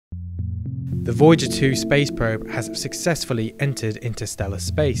The Voyager II space probe has successfully entered interstellar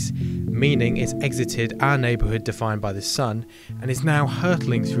space, meaning it's exited our neighbourhood defined by the Sun and is now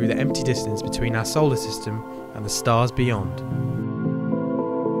hurtling through the empty distance between our solar system and the stars beyond.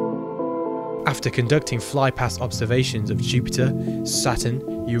 After conducting flypast observations of Jupiter,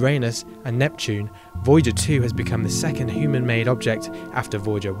 Saturn, Uranus and Neptune, Voyager 2 has become the second human-made object after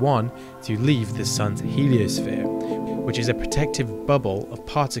Voyager 1 to leave the Sun's heliosphere, which is a protective bubble of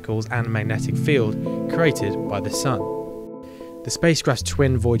particles and magnetic field created by the Sun. The spacecraft's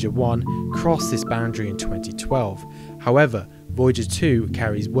twin Voyager 1 crossed this boundary in 2012. However, Voyager 2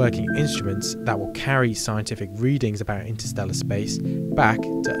 carries working instruments that will carry scientific readings about interstellar space back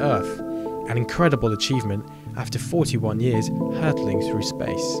to Earth, an incredible achievement after 41 years hurtling through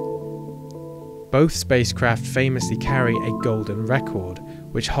space. Both spacecraft famously carry a golden record,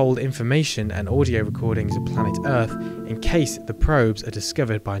 which hold information and audio recordings of planet Earth in case the probes are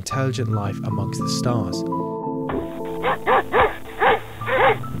discovered by intelligent life amongst the stars.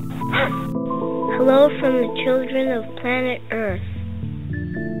 Hello from the children of planet Earth.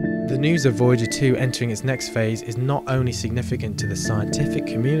 The news of Voyager 2 entering its next phase is not only significant to the scientific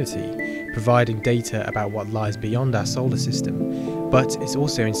community, providing data about what lies beyond our solar system, but it's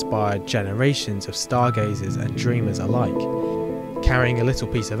also inspired generations of stargazers and dreamers alike, carrying a little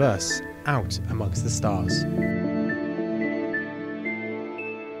piece of us out amongst the stars.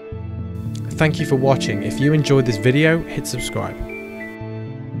 Thank you for watching. If you enjoyed this video, hit subscribe.